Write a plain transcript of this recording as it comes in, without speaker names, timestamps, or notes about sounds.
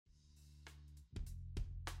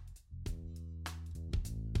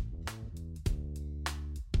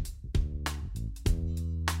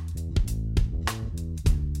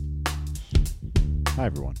Hi,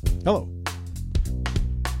 everyone. Hello.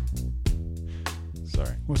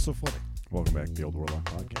 Sorry. What's so funny? Welcome back to the Old Warlock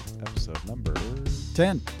Podcast, episode number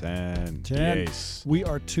 10. 10. 10. Yes. We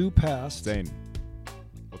are two past. Zane,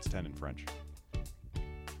 what's 10 in French?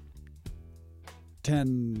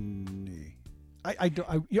 10.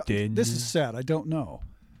 Ten. This is sad. I don't know.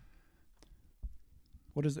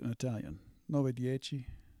 What is it in Italian? Nove dieci?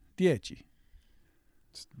 Dieci.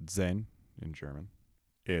 It's Zane in German.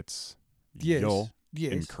 It's Diez. Yo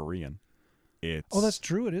Diez. in Korean. It's Oh, that's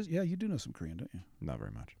true. It is. Yeah, you do know some Korean, don't you? not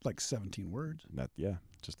very much. Like 17 words. Yeah,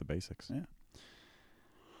 just the basics. Yeah.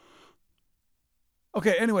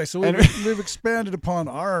 Okay, anyway, so we've expanded upon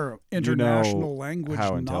our international language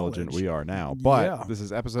How knowledge. intelligent we are now. But Yeah. this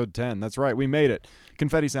is episode 10. That's right. We made it.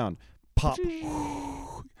 Confetti sound. Pop.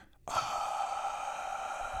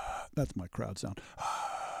 That's my crowd sound.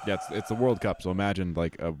 Yeah, it's the World Cup, so imagine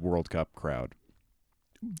like a World Cup crowd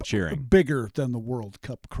cheering. Bigger than the World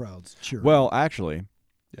Cup crowds cheering. Well, actually,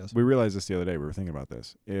 yes. we realized this the other day. We were thinking about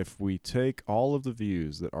this. If we take all of the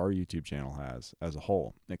views that our YouTube channel has as a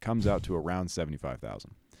whole, it comes out to around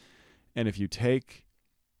 75,000. And if you take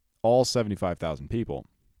all 75,000 people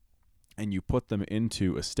and you put them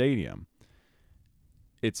into a stadium,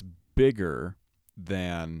 it's bigger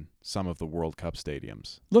than some of the World Cup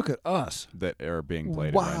stadiums Look at us. that are being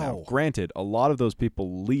played in right now. Wow. Granted, a lot of those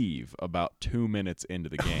people leave about 2 minutes into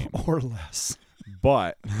the game. Or less.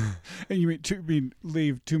 But And you mean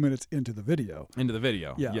leave 2 minutes into the video. into the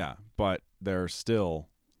video. Yeah. But there's still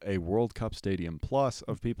a World Cup stadium plus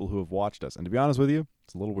of people who have watched us. And to be honest with you,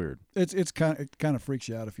 it's a little weird. It kind of freaks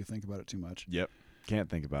you out if you think about it too much. Yep. Can't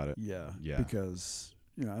think about it. Yeah. Yeah. Because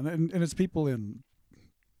and it's people in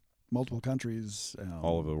multiple countries.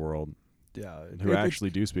 All over the world Yeah. who actually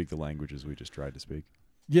do speak the languages we just tried to speak.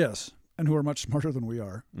 Yes, and who are much smarter than we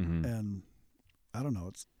are. Mm-hmm. And I don't know.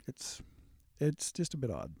 It's just a bit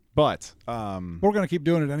odd. But We're going to keep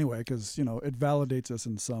doing it anyway because, it validates us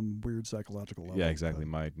in some weird psychological level. yeah, exactly.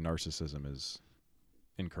 My narcissism is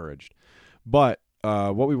encouraged. But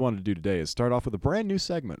what we wanted to do today is start off with a brand new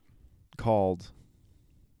segment called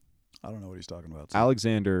I don't know what he's talking about. So.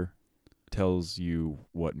 Alexander tells you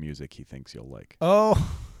what music he thinks you'll like. Oh.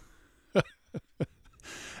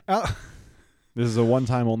 This is a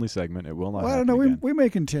one-time only segment. It will not Well, I happen don't know. again. We may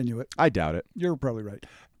continue it. I doubt it. You're probably right.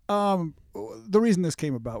 The reason this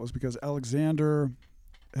came about was because Alexander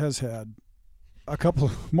has had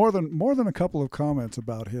more than a couple of comments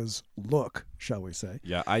about his look, shall we say.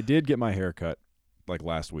 Yeah, I did get my hair cut like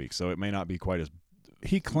last week, so it may not be quite as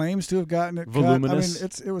He claims to have gotten it voluminous. cut.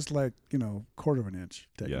 I mean, it was like, quarter of an inch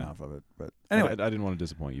taken Yeah. off of it. But anyway. anyway. I didn't want to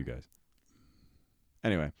disappoint you guys.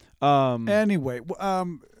 Anyway.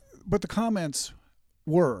 But the comments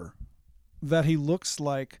were that he looks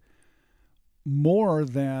like more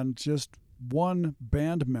than just one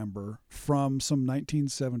band member from some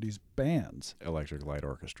 1970s bands. Electric Light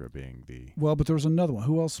Orchestra being the... Well, but there was another one.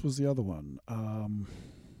 Who else was the other one?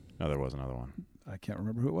 No, there was another one. I can't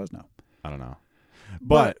remember who it was now. I don't know.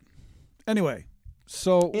 But anyway,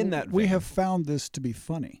 so in that we vein, have found this to be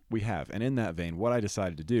funny. we have. And in that vein, what I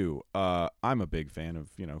decided to do, I'm a big fan of,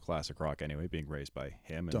 classic rock anyway, being raised by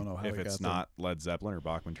him. And Don't know how if he it's got not Led Zeppelin or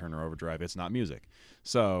Bachman Turner Overdrive, it's not music.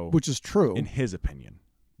 So, Which is true. in his opinion,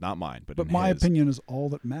 not mine, but in my his. opinion is all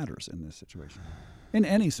that matters in this situation. In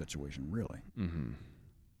any situation, really. Mm-hmm.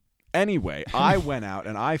 Anyway, I went out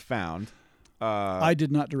and I found... I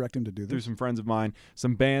did not direct him to do through this. some friends of mine,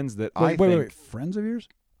 some bands that Wait. Friends of yours?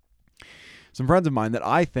 some friends of mine that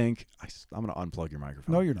I think I'm going to unplug your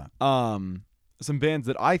microphone. No, you're not. Some bands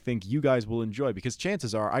that I think you guys will enjoy, because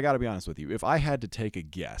chances are, I got to be honest with you, if I had to take a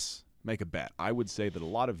guess, make a bet, I would say that a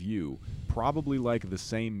lot of you probably like the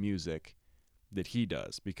same music that he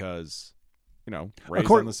does because,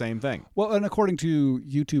 raised on the same thing. Well, and according to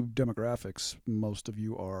YouTube demographics, most of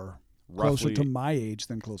you are closer Roughly, to my age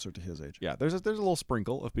than closer to his age. yeah, there's a little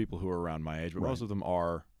sprinkle of people who are around my age, but Right. most of them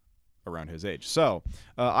are around his age. So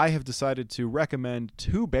I have decided to recommend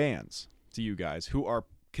two bands to you guys who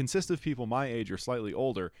consist of people my age or slightly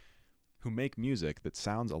older who make music that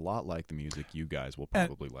sounds a lot like the music you guys will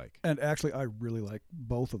probably like. And actually, I really like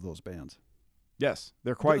both of those bands. Yes,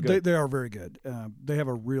 they're quite good. They are very good. They have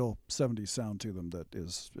a real 70s sound to them that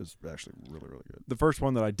is actually really, really good. The first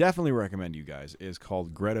one that I definitely recommend you guys is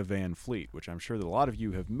called Greta Van Fleet, which I'm sure that a lot of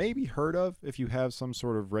you have maybe heard of if you have some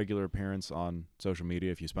sort of regular appearance on social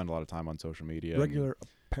media, if you spend a lot of time on social media. Regular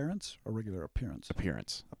appearance or regular appearance?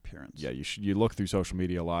 Appearance. Appearance. Yeah, you look through social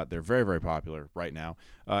media a lot. They're very, very popular right now.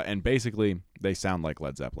 And basically, they sound like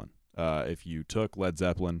Led Zeppelin. If you took Led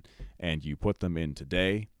Zeppelin and you put them in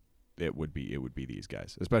today, it would be these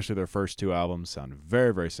guys. Especially their first two albums sound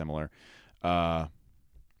very, very similar.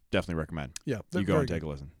 definitely recommend. Yeah, you go and take a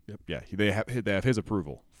listen. Yep. Yeah, they have his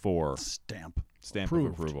approval for stamp of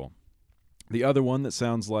approval. The other one that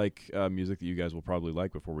sounds like music that you guys will probably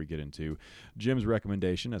like before we get into Jim's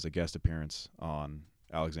recommendation as a guest appearance on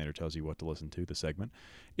Alexander Tells You What to Listen To, the segment,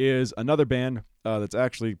 is another band that's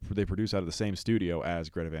actually, they produce out of the same studio as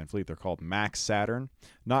Greta Van Fleet. They're called Max Saturn.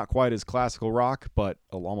 Not quite as classical rock, but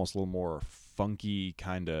almost a little more funky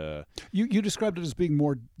kind of. You described it as being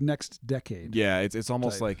more next decade. Yeah, it's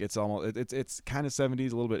almost type. like it's kind of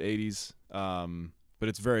 70s, a little bit 80s, but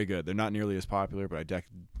it's very good. They're not nearly as popular, but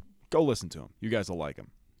go listen to them. You guys will like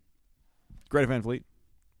them. Greta Van Fleet,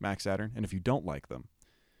 Max Saturn, and if you don't like them,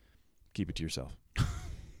 keep it to yourself.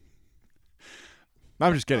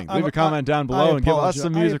 I'm just kidding. Leave a comment down below and give us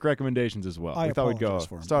some music recommendations as well. We thought we'd go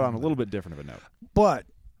start on a little bit different of a note. But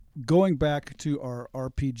going back to our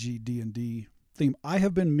RPG D&D theme, I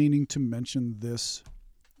have been meaning to mention this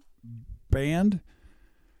band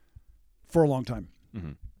for a long time.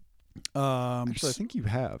 Mm-hmm. Actually, I think you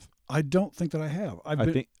have. I don't think that I have. I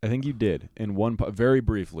think you did in one very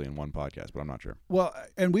briefly in one podcast, but I'm not sure. Well,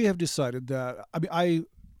 and we have decided that.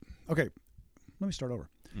 Okay. Let me start over.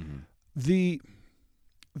 Mm-hmm.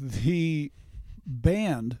 The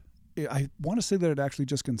band, I want to say that it actually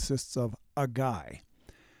just consists of a guy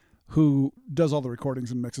who does all the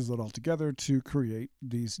recordings and mixes it all together to create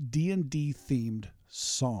these D&D themed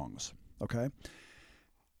songs. Okay.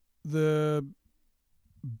 The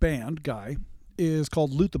band guy is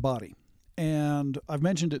called Loot the Body, and I've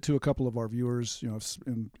mentioned it to a couple of our viewers,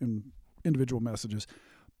 in individual messages.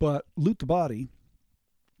 But Loot the Body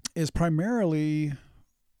is primarily,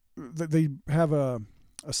 they have a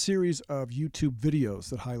series of YouTube videos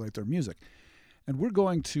that highlight their music, and we're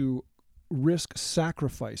going to risk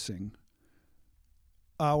sacrificing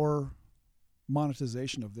our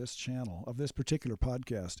monetization of this channel, of this particular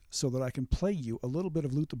podcast, so that I can play you a little bit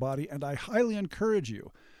of Loot the Body. And I highly encourage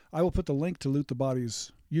you, I will put the link to Loot the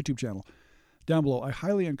Body's YouTube channel down below. I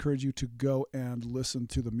highly encourage you to go and listen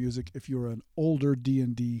to the music if you're an older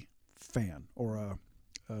D&D fan or a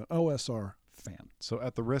OSR fan. So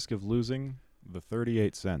at the risk of losing the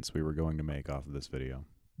 38 cents we were going to make off of this video,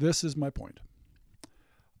 this is my point.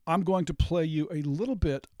 I'm going to play you a little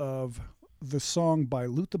bit of the song by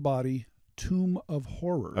Loot the Body, Tomb of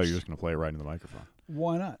Horrors. Oh, you're just going to play it right into the microphone?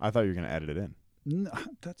 Why not? I thought you were going to edit it in. No,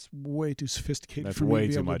 that's way too sophisticated that's for me way to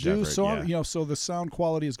be too able much to do. Effort, So, yeah. so the sound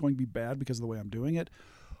quality is going to be bad because of the way I'm doing it.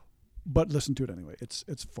 But listen to it anyway.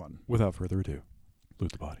 It's fun. Without further ado,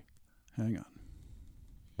 Loot the Body. Hang on.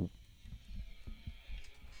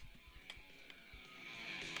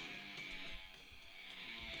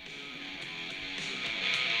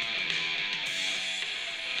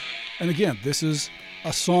 And again, this is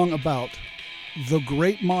a song about the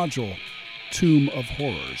great module, Tomb of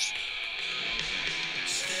Horrors.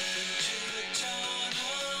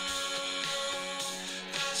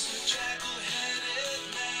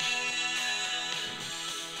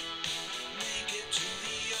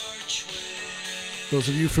 Those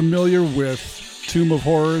of you familiar with Tomb of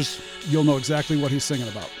Horrors, you'll know exactly what he's singing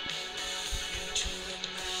about.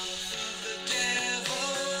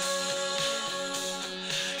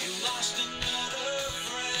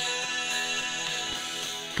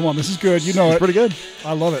 Come on, this is good. You know it's it. Pretty good.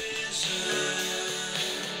 I love it.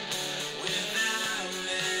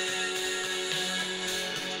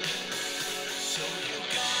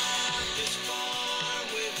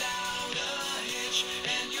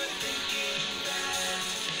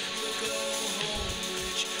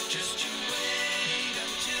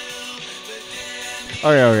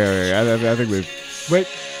 Okay. I think we've... Wait,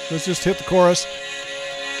 let's just hit the chorus.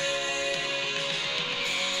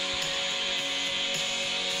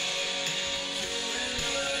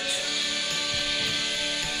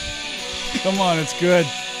 Come on, it's good.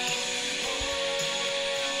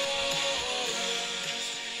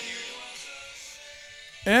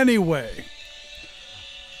 Anyway.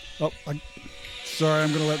 Sorry, I'm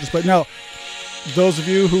going to let this play. Now, those of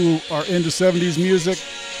you who are into 70s music,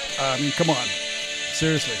 I mean, come on.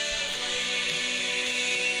 Seriously.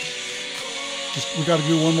 We got to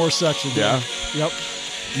do one more section. Yeah. Yep.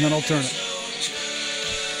 And then I'll turn it.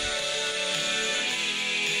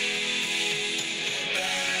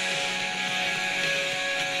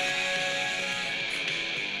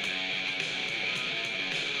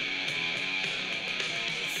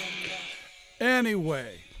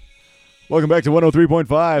 Anyway. Welcome back to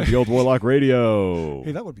 103.5, the Old Warlock Radio.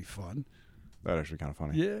 Hey, that would be fun. That's actually kind of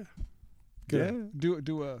funny. Yeah. Yeah.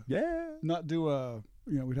 Do a Yeah. not do a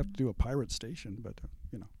we'd have to do a pirate station, but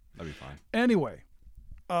That'd be fine. Anyway,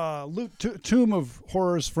 Tomb of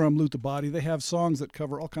Horrors from Loot the Body. They have songs that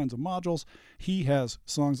cover all kinds of modules. He has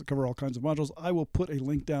songs that cover all kinds of modules. I will put a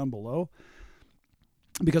link down below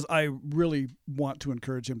because I really want to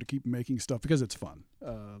encourage him to keep making stuff because it's fun.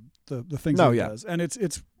 The things that he does, and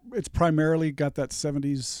it's primarily got that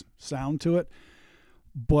 70s sound to it.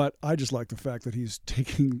 But I just like the fact that he's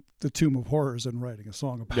taking the Tomb of Horrors and writing a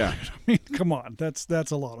song about it. I mean, come on, that's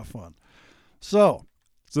a lot of fun. So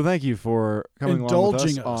thank you for coming along with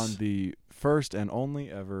us on the first and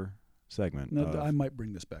only ever segment. Now, I might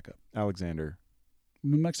bring this back up. Alexander.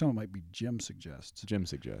 Next time it might be Jim Suggests.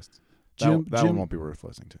 That one won't be worth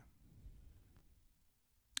listening to.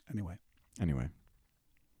 Anyway.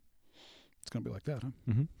 It's going to be like that, huh?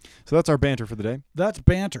 Mm-hmm. So that's our banter for the day. That's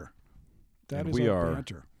banter. We are,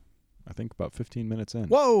 I think, about 15 minutes in.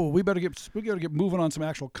 Whoa, we gotta get moving on some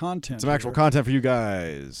actual content. Content for you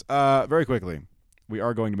guys. Very quickly, we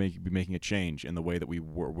are going to be making a change in the way that we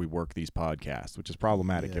work these podcasts, which is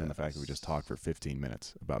problematic given the fact that we just talked for 15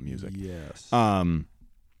 minutes about music. Yes.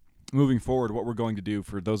 Moving forward, what we're going to do,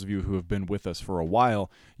 for those of you who have been with us for a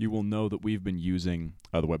while, you will know that we've been using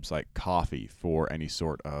the website Ko-fi for any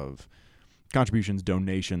sort of contributions,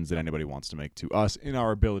 donations that anybody wants to make to us in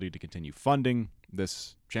our ability to continue funding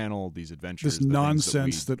this channel, these adventures, this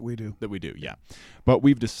nonsense that we do. Yeah. But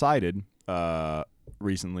we've decided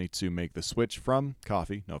recently to make the switch from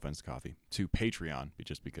Ko-fi, no offense to Ko-fi, to Patreon,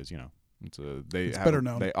 just because, it's better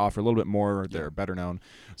known. They offer a little bit more. They're better known.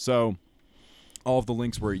 So all of the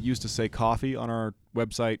links where it used to say Ko-fi on our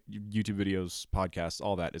website, YouTube videos, podcasts,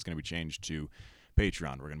 all that is going to be changed to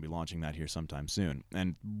Patreon. We're going to be launching that here sometime soon.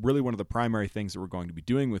 And really one of the primary things that we're going to be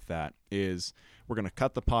doing with that is we're going to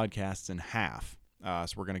cut the podcasts in half.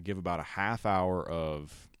 So we're going to give about a half hour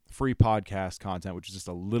of free podcast content, which is just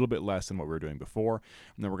a little bit less than what we were doing before.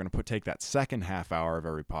 And then we're going to take that second half hour of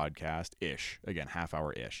every podcast-ish, again, half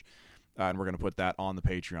hour-ish, and we're going to put that on the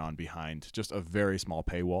Patreon behind just a very small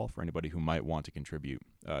paywall for anybody who might want to contribute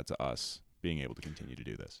to us being able to continue to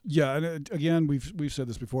do this. Yeah, and again, we've said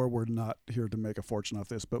this before. We're not here to make a fortune off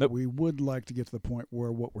this, but we would like to get to the point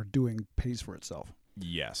where what we're doing pays for itself.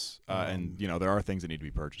 Yes, and there are things that need to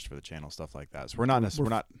be purchased for the channel, stuff like that. So we're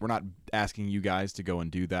not asking you guys to go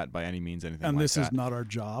and do that by any means, anything. And like this that. Is not our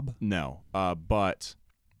job. No, but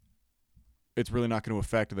it's really not going to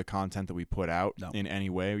affect the content that we put out in any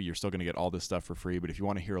way. You're still going to get all this stuff for free. But if you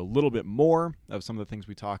want to hear a little bit more of some of the things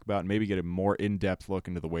we talk about, and maybe get a more in-depth look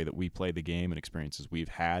into the way that we play the game and experiences we've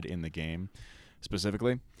had in the game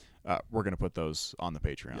specifically, we're going to put those on the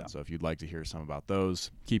Patreon. Yeah. So if you'd like to hear some about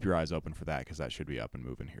those, keep your eyes open for that, because that should be up and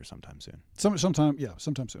moving here sometime soon. Sometime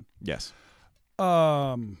soon. Yes.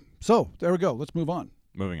 So there we go. Let's move on.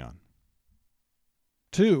 Moving on.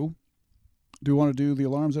 Do we want to do the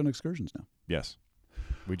Alarums and Excursions now? Yes.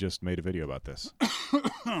 We just made a video about this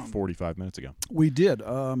 45 minutes ago. We did.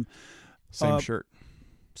 Same shirt.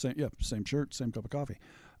 Same shirt, same cup of coffee.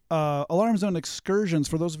 Alarums and Excursions,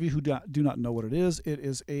 for those of you who do not know what it is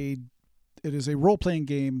a role-playing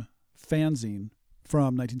game fanzine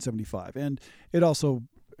from 1975. And it also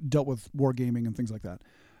dealt with wargaming and things like that.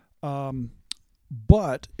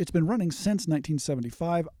 But it's been running since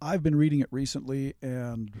 1975. I've been reading it recently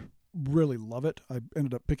and really love it. I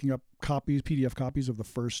ended up picking up PDF copies of the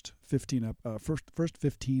first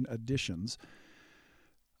 15 editions.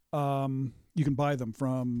 You can buy them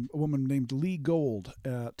from a woman named Lee Gold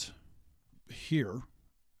at here.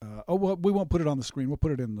 We won't put it on the screen. We'll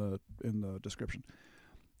put it in the description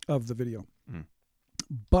of the video. Mm.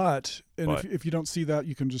 But if you don't see that,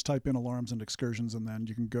 you can just type in Alarums and Excursions, and then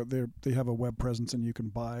you can go there. They have a web presence, and you can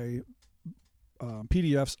buy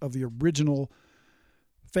PDFs of the original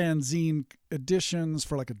fanzine editions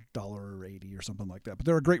for like $1.80 or something like that. But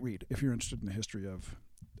they're a great read if you're interested in the history of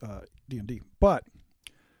D&D. But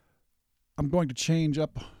I'm going to change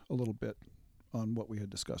up a little bit on what we had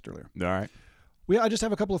discussed earlier. All right. I just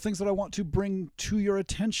have a couple of things that I want to bring to your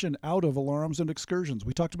attention out of Alarums and Excursions.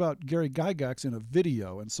 We talked about Gary Gygax in a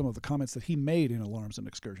video and some of the comments that he made in Alarums and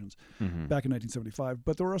Excursions back in 1975.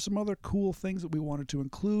 But there are some other cool things that we wanted to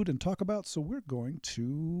include and talk about, so we're going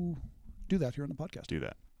to do that here on the podcast. Do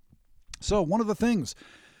that. So one of the things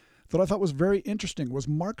that I thought was very interesting was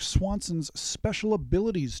Mark Swanson's special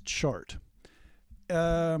abilities chart.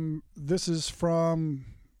 This is from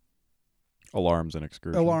Alarums and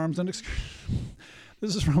Excursions.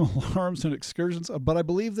 This is from Alarums and Excursions, but I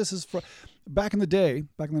believe this is from back in the day,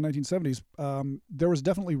 back in the 1970s. There was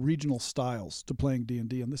definitely regional styles to playing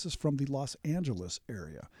D&D, and this is from the Los Angeles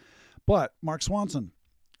area. But Mark Swanson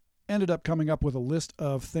ended up coming up with a list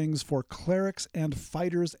of things for clerics and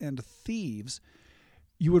fighters and thieves.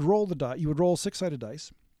 You would roll the die. You would roll 6-sided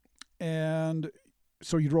dice, and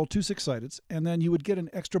So you'd roll 2 6-sideds, and then you would get an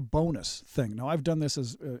extra bonus thing. Now, I've done this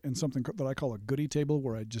as in something that I call a goodie table,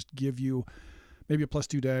 where I just give you maybe a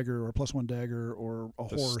 +2 dagger or a +1 dagger or a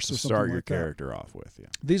horse or something start your like that. character off with. Yeah.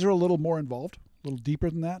 These are a little more involved, a little deeper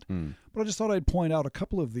than that. Mm. But I just thought I'd point out a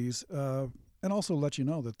couple of these and also let you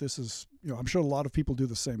know that this is, I'm sure a lot of people do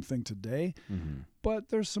the same thing today, Mm-hmm. but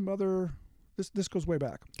there's some other, this goes way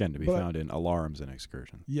back. Again, to be found in Alarums and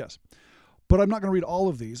Excursions. Yes. But I'm not going to read all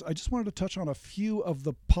of these. I just wanted to touch on a few of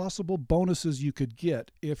the possible bonuses you could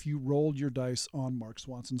get if you rolled your dice on Mark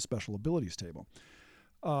Swanson's special abilities table.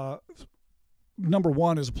 Number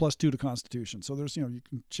 1 is a +2 to Constitution. So there's, you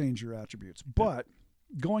can change your attributes. But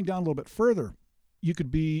going down a little bit further, you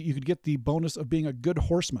could get the bonus of being a good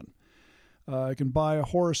horseman. You can buy a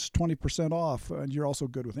horse 20% off, and you're also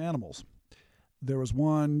good with animals. There was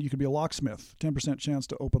one, you could be a locksmith, 10% chance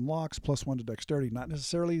to open locks, +1 to dexterity. Not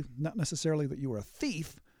necessarily that you were a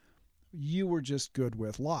thief, you were just good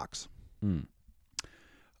with locks. Mm.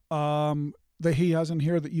 He has in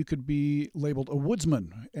here that you could be labeled a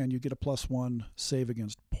woodsman, and you get a +1 save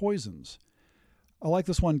against poisons. I like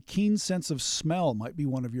this one. Keen sense of smell might be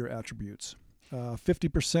one of your attributes.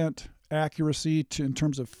 50% accuracy in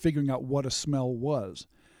terms of figuring out what a smell was.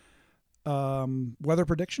 Weather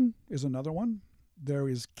prediction is another one. There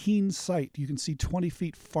is keen sight. You can see 20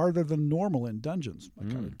 feet farther than normal in dungeons. I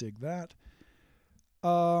kind of dig that.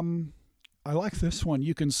 I like this one.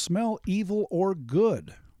 You can smell evil or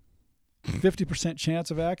good. 50%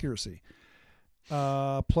 chance of accuracy.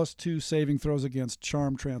 +2 saving throws against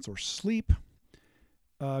charm, trance, or sleep.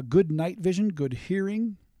 Good night vision, good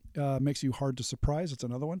hearing. Makes you hard to surprise. It's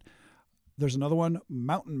another one. There's another one,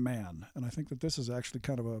 Mountain Man. And I think that this is actually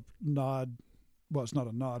kind of a nod. Well, it's not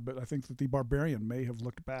a nod, but I think that the barbarian may have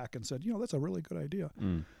looked back and said, that's a really good idea.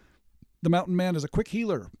 Mm. The Mountain Man is a quick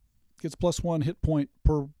healer. Gets +1 hit point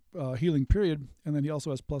per healing period. And then he also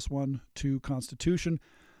has +1 to Constitution.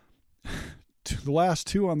 To the last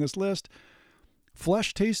 2 on this list,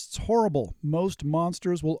 flesh tastes horrible. Most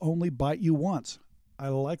monsters will only bite you once. I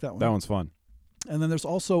like that one. That one's fun. And then there's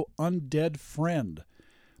also Undead Friend.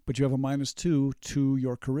 But you have a -2 to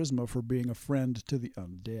your charisma for being a friend to the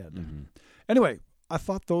undead. Mm-hmm. Anyway, I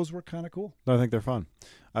thought those were kind of cool. I think they're fun.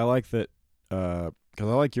 I like that because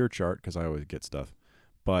I like your chart because I always get stuff.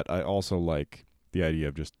 But I also like the idea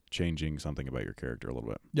of just changing something about your character a little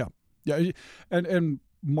bit. Yeah. And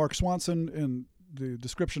Mark Swanson, in the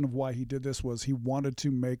description of why he did this, was he wanted to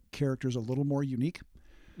make characters a little more unique.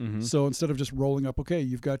 Mm-hmm. So instead of just rolling up, okay,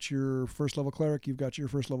 you've got your first level cleric, you've got your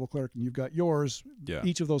first level cleric, and you've got yours. Yeah.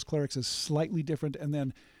 Each of those clerics is slightly different. And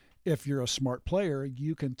then if you're a smart player,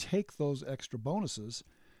 you can take those extra bonuses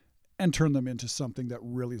and turn them into something that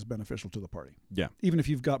really is beneficial to the party. Yeah. Even if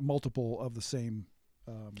you've got multiple of the same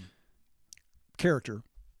character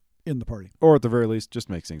in the party. Or at the very least, just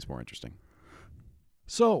makes things more interesting.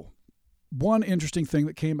 So, one interesting thing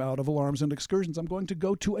that came out of Alarums and Excursions, I'm going to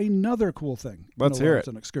go to another cool thing. Let's hear it. Alarums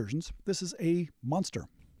and Excursions. This is a monster.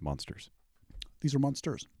 Monsters. These are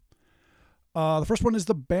monsters. The first one is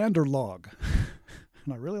the Banderlog.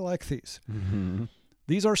 And I really like these. Mm-hmm.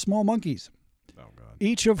 These are small monkeys, Oh, God.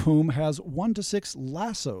 each of whom has 1 to 6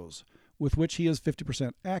 lassos with which he is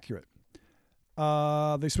 50% accurate.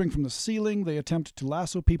 They swing from the ceiling. They attempt to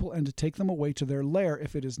lasso people and to take them away to their lair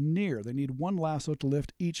if it is near. They need 1 lasso to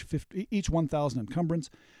lift each 1,000 encumbrance,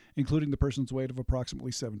 including the person's weight of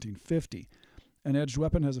approximately 1,750. An edged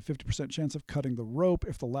weapon has a 50% chance of cutting the rope.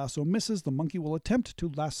 If the lasso misses, the monkey will attempt to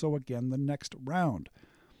lasso again the next round.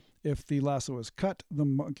 If the lasso is cut, the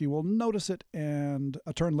monkey will notice it and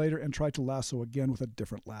a turn later and try to lasso again with a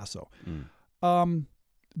different lasso. Mm.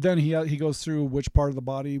 Then he goes through which part of the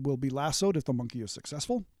body will be lassoed if the monkey is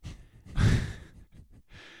successful.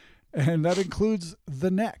 And that includes the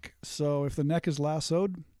neck. So if the neck is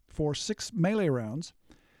lassoed for 6 melee rounds,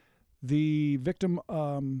 the victim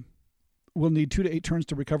will need 2 to 8 turns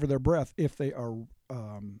to recover their breath if they are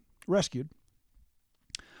rescued.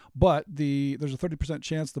 But there's a 30%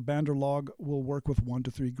 chance the Banderlog will work with 1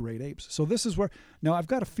 to 3 great apes. So this is where, now I've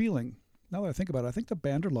got a feeling, now that I think about it, I think the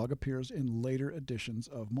Banderlog appears in later editions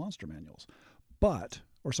of monster manuals,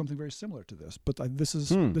 or something very similar to this. But this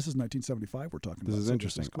is 1975 we're talking about. This is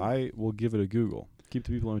interesting. Cool. I will give it a Google. Keep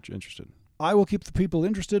the people interested. I will keep the people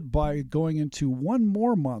interested by going into one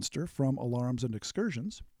more monster from Alarums and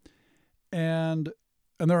Excursions. And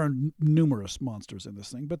there are numerous monsters in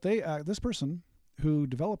this thing, but this person who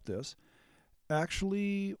developed this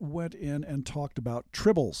actually went in and talked about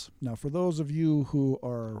tribbles. Now, for those of you who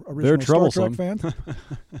are original Star Trek fans,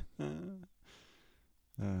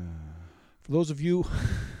 for those of you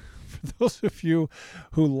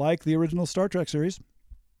who like the original Star Trek series,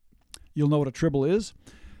 You'll know what a tribble is.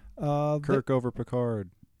 Kirk over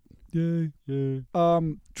Picard. Yay. Yay.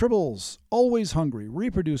 Tribbles, always hungry,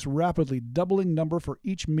 reproduce rapidly, doubling number for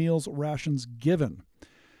each meal's rations given.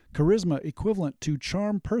 Charisma equivalent to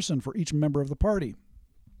charm person for each member of the party.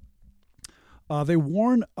 They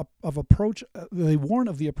warn of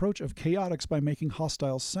the approach of chaotics by making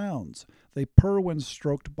hostile sounds. They purr when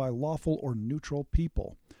stroked by lawful or neutral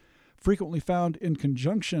people. Frequently found in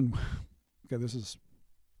conjunction. Okay, this is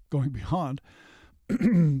going beyond.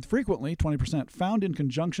 Frequently, 20%, found in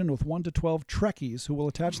conjunction with 1 to 12 Trekkies who will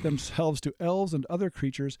attach themselves to elves and other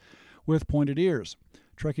creatures with pointed ears.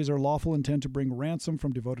 Trekkies are lawful and tend to bring ransom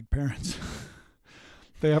from devoted parents.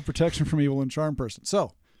 They have protection from evil and charm person.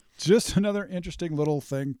 So, just another interesting little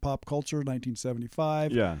thing, pop culture,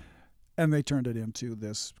 1975. Yeah. And they turned it into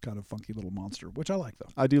this kind of funky little monster, which I like,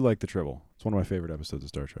 though. I do like the Tribble. It's one of my favorite episodes of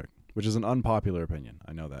Star Trek, which is an unpopular opinion.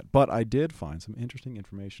 I know that. But I did find some interesting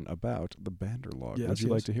information about the Banderlog. Yes, Would you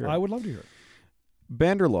like to hear it? I would love to hear it.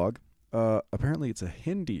 Banderlog, apparently it's a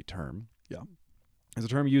Hindi term. Yeah. It's a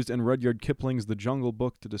term used in Rudyard Kipling's The Jungle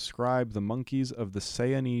Book to describe the monkeys of the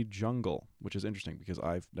Saini jungle, which is interesting because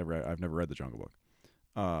I've never read The Jungle Book.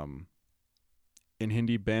 In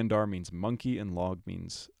Hindi, bandar means monkey and log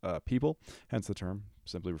means people. Hence the term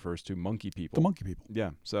simply refers to monkey people. The monkey people.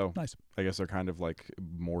 Yeah, so Nice. I guess they're kind of like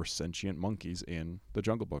more sentient monkeys in The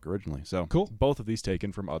Jungle Book originally. So Cool. Both of these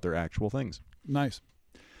taken from other actual things. Nice.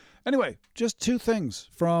 Anyway, just two things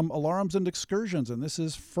from Alarums and Excursions, and this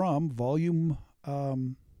is from volume,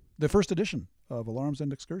 the first edition of Alarums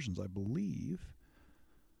and Excursions, I believe.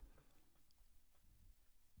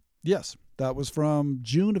 Yes, that was from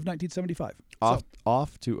June of 1975.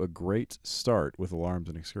 Off to a great start with Alarms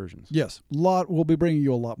and Excursions. Yes, we'll be bringing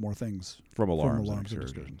you a lot more things From Alarms, Alarms and and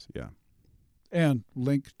Excursions. Yeah. and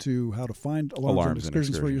link to how to find Alarms and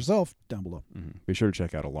Excursions for yourself down below. Mm-hmm. Be sure to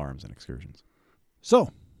check out Alarms and Excursions.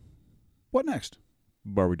 So, what next?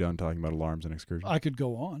 Are we done talking about Alarms and Excursions? I could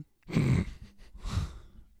go on.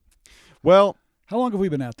 Well, How long have we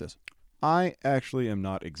been at this? I actually am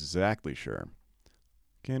not exactly sure.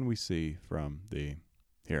 Can we see from the...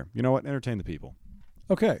 Here. You know what? Entertain the people.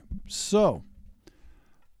 Okay, so,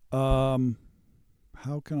 how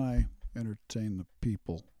can I entertain the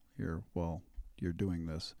people here while you're doing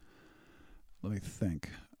this? Let me think.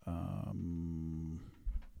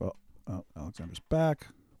 Alexander's back.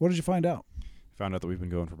 What did you find out? Found out that we've been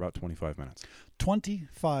going for about 25 minutes.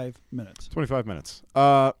 25 minutes. 25 minutes.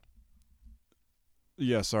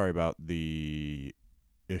 Yeah, sorry about the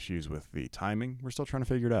issues with the timing. We're still trying to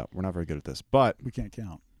figure it out. We're not very good at this. But We can't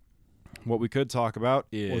count. what we could talk about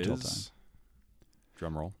tell time. is...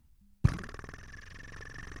 Drum roll.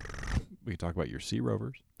 We could talk about your Sea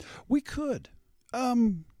Rovers. We could.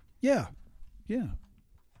 Yeah. The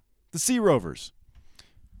Sea Rovers.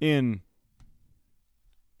 In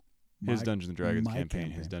his My- Dungeons & Dragons my campaign,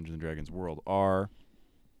 his Dungeons & Dragons world, are...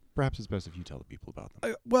 Perhaps it's best if you tell the people about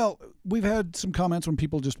them. Well, we've had some comments from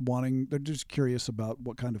people they're just curious about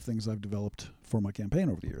what kind of things I've developed for my campaign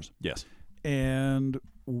over the years. Yes. And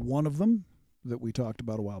one of them that we talked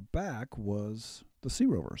about a while back was the Sea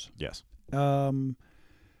Rovers. Yes. I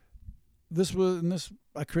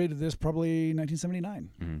created this probably 1979.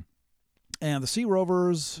 Mm-hmm. And the Sea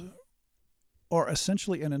Rovers are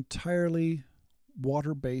essentially an entirely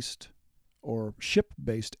water-based or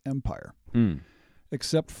ship-based empire,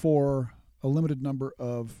 except for a limited number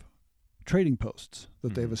of trading posts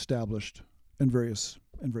that they've established in various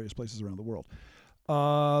places around the world.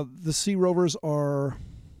 The Sea Rovers I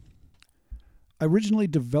originally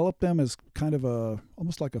developed them as kind of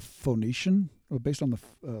almost like a Phoenician, based on the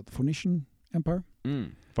Phoenician Empire.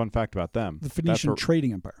 Fun fact about them. The Phoenician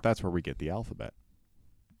trading empire. That's where we get the alphabet.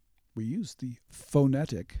 We use the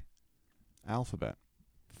phonetic Alphabet.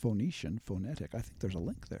 Phoenician phonetic. I think there's a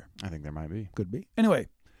link there. I think there might be. Could be. Anyway,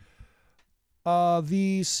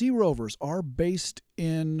 the Sea Rovers are based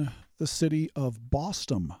in the city of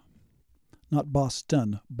Boston. Not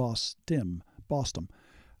Boston, Boston.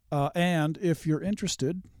 And if you're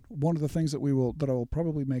interested, one of the things that I will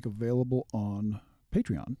probably make available on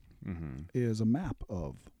Patreon is a map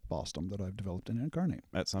of Boston that I've developed in Incarnate.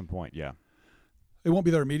 At some point, yeah. It won't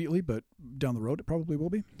be there immediately, but down the road it probably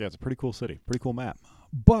will be. Yeah, it's a pretty cool city. Pretty cool map.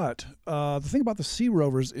 But the thing about the Sea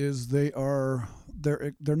Rovers is they're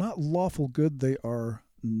not lawful good. They are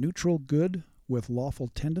neutral good with lawful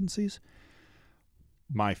tendencies.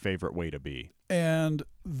 My favorite way to be. And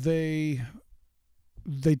they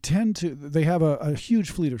have a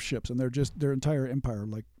huge fleet of ships, and their entire empire,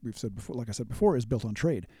 like I said before, is built on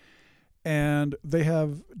trade. And they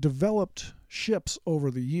have developed ships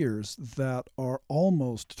over the years that are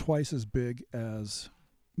almost twice as big as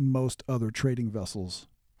most other trading vessels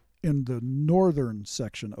in the northern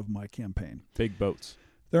section of my campaign. Big boats.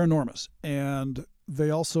 They're enormous. And they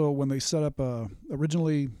also, when they set up,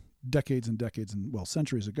 originally decades and decades and, well,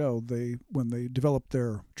 centuries ago, when they developed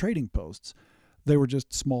their trading posts, they were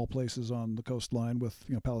just small places on the coastline with,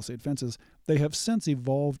 palisade fences. They have since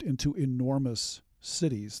evolved into enormous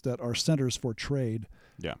cities that are centers for trade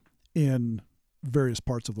in various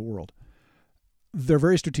parts of the world. They're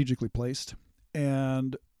very strategically placed,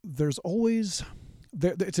 and there's always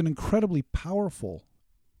it's an incredibly powerful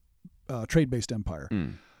trade-based empire.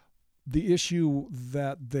 The issue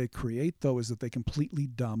that they create, though, is that they completely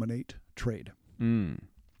dominate trade.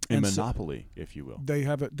 A monopoly, if you will. They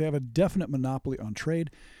have a definite monopoly on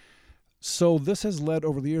trade. So this has led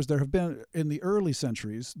over the years. There have been, in the early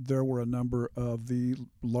centuries, there were a number of the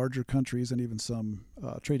larger countries and even some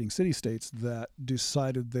trading city-states that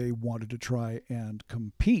decided they wanted to try and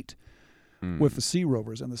compete with the sea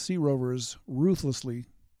rovers. And the sea rovers ruthlessly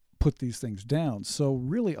put these things down. So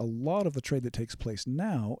really a lot of the trade that takes place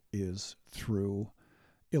now is through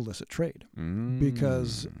illicit trade,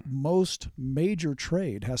 because most major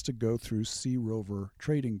trade has to go through sea rover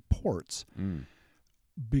trading ports,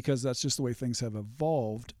 because that's just the way things have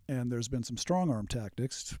evolved, and there's been some strong arm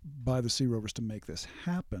tactics by the sea rovers to make this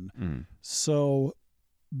happen. So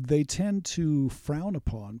they tend to frown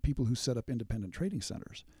upon people who set up independent trading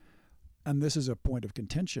centers. And this is a point of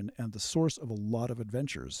contention and the source of a lot of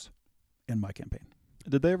adventures in my campaign.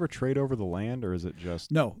 Did they ever trade over the land, or is it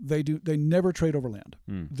just... No, they do. They never trade over land.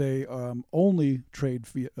 They only trade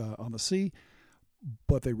on the sea,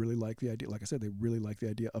 but they really like the idea. Like I said, they really like the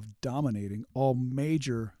idea of dominating all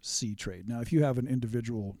major sea trade. Now, if you have an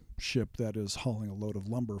individual ship that is hauling a load of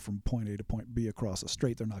lumber from point A to point B across a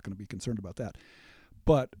strait, they're not going to be concerned about that.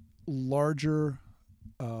 But larger,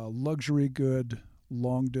 luxury good,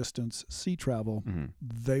 long-distance sea travel,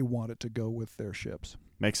 they want it to go with their ships.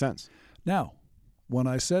 Makes sense. Now, when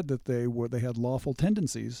I said that they had lawful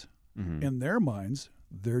tendencies, in their minds,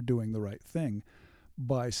 they're doing the right thing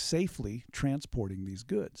by safely transporting these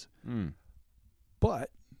goods.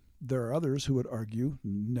 But there are others who would argue,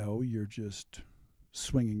 no, you're just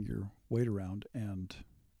swinging your weight around and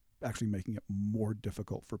actually making it more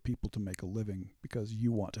difficult for people to make a living because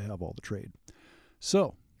you want to have all the trade.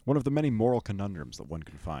 So, one of the many moral conundrums that one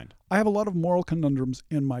can find. I have a lot of moral conundrums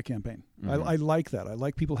in my campaign. I like that. I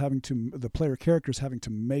like people the player characters having to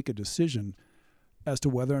make a decision as to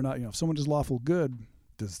whether or not, if someone is lawful good,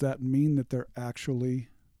 does that mean that they're actually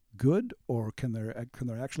good, or can there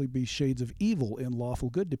actually be shades of evil in lawful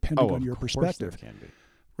good, depending on your perspective? There can be.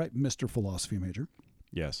 Right, Mr. Philosophy Major.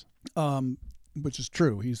 Yes. Which is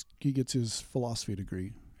true. He gets his philosophy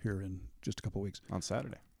degree here in just a couple of weeks. On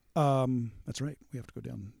Saturday. That's right. We have to go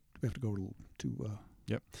down. We have to go to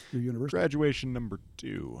your university. Graduation number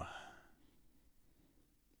 2.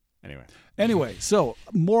 Anyway, so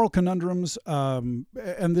moral conundrums, and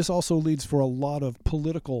this also leads for a lot of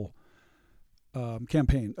political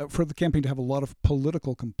campaign, for the campaign to have a lot of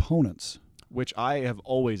political components, which I have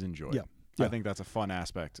always enjoyed. Yeah. I think that's a fun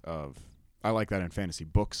aspect of. I like that in fantasy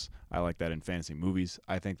books. I like that in fantasy movies.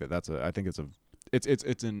 I think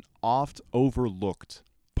it's an oft overlooked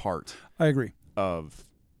part. I agree. Of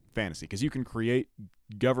fantasy, because you can create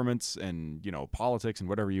governments and politics and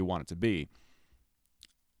whatever you want it to be,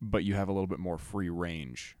 but you have a little bit more free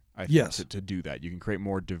range, I think, to do that. You can create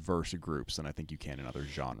more diverse groups than I think you can in other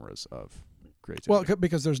genres of creativity. Well,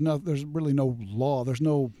 because there's really no law. There's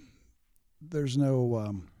no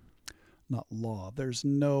not law. There's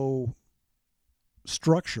no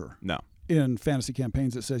structure. No. In fantasy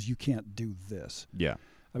campaigns that says you can't do this. Yeah.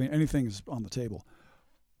 I mean, anything is on the table.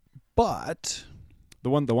 But the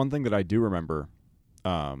one thing that I do remember,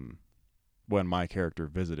 when my character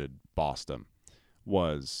visited Boston,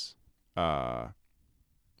 was what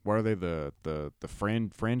are they, the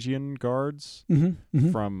Phrygian guards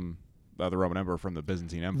from the Roman Emperor, from the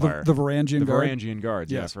Byzantine Empire, the Varangian Guard. Varangian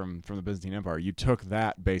guards, yes. from the Byzantine Empire. You took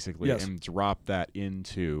that basically and dropped that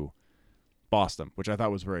into Boston, which I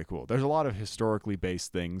thought was very cool. There's a lot of historically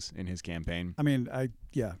based things in his campaign. I mean,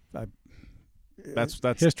 that's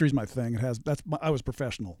history's my thing. I was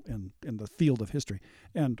professional in the field of history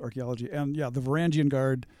and archaeology, and the Varangian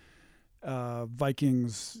Guard,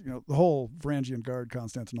 Vikings, the whole Varangian Guard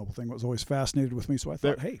Constantinople thing was always fascinated with me. So I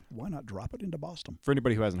thought, hey, why not drop it into Boston? For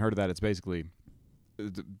anybody who hasn't heard of that, it's basically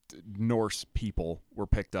Norse people were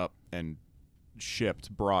picked up and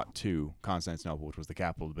brought to Constantinople, which was the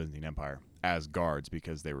capital of the Byzantine Empire, as guards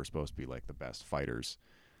because they were supposed to be like the best fighters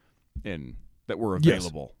that were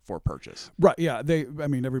available for purchase. Right. Yeah.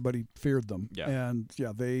 Everybody feared them. Yeah. And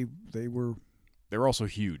they were. They were also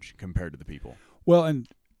huge compared to the people. Well, and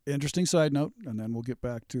Interesting side note, and then we'll get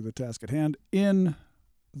back to the task at hand. In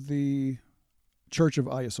the Church of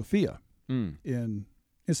Hagia Sophia in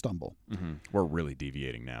Istanbul. Mm-hmm. We're really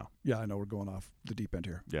deviating now. Yeah, I know we're going off the deep end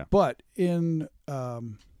here. Yeah. But in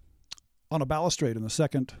on a balustrade in the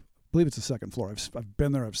second, I believe it's the second floor. I've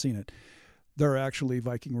been there. I've seen it. There are actually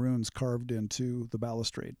Viking runes carved into the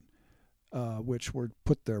balustrade, which were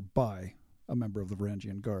put there by a member of the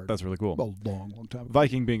Varangian Guard. That's really cool. A long, long time ago.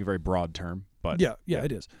 Viking being a very broad term, but yeah,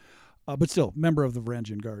 it is. But still, member of the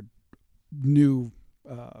Varangian Guard knew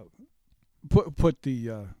put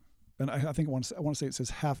the and I think I want to say it says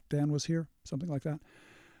half Dan was here, something like that.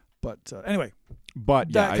 But anyway,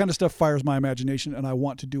 that kind of stuff fires my imagination, and I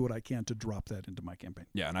want to do what I can to drop that into my campaign.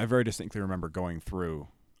 Yeah, and I very distinctly remember going through.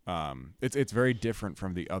 It's very different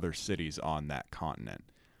from the other cities on that continent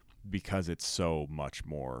because it's so much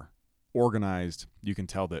more organized. You can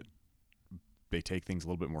tell that they take things a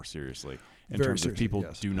little bit more seriously in terms of people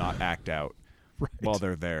do not act out while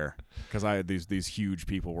they're there. Because I had these huge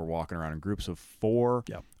people were walking around in groups of 4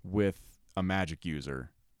 with a magic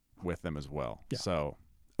user with them as well. Yeah. So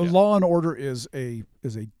law and order is a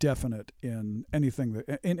definite in anything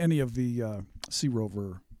that in any of the Sea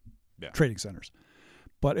Rover trading centers.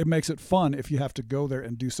 But it makes it fun if you have to go there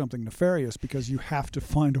and do something nefarious because you have to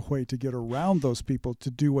find a way to get around those people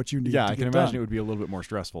to do what you need to get done. Yeah, I can imagine it would be a little bit more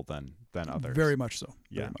stressful than others. Very much so.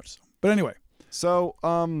 Yeah. Very much so. But anyway. So,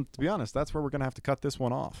 to be honest, that's where we're going to have to cut this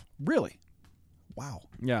one off. Really? Wow.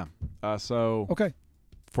 Yeah. So okay.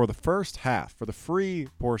 For the first half, for the free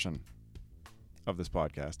portion of this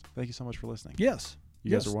podcast, thank you so much for listening. Yes.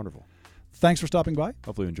 You guys are wonderful. Thanks for stopping by.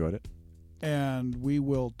 Hopefully you enjoyed it. And we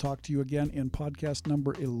will talk to you again in podcast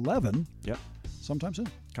number 11. Yep. Sometime soon.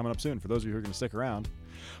 Coming up soon. For those of you who are going to stick around,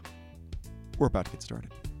 we're about to get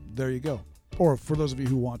started. There you go. Or for those of you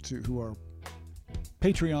who are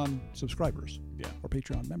Patreon subscribers or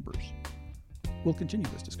Patreon members, we'll continue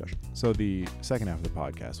this discussion. So the second half of the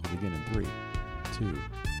podcast will begin in 3, 2,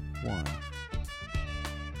 1.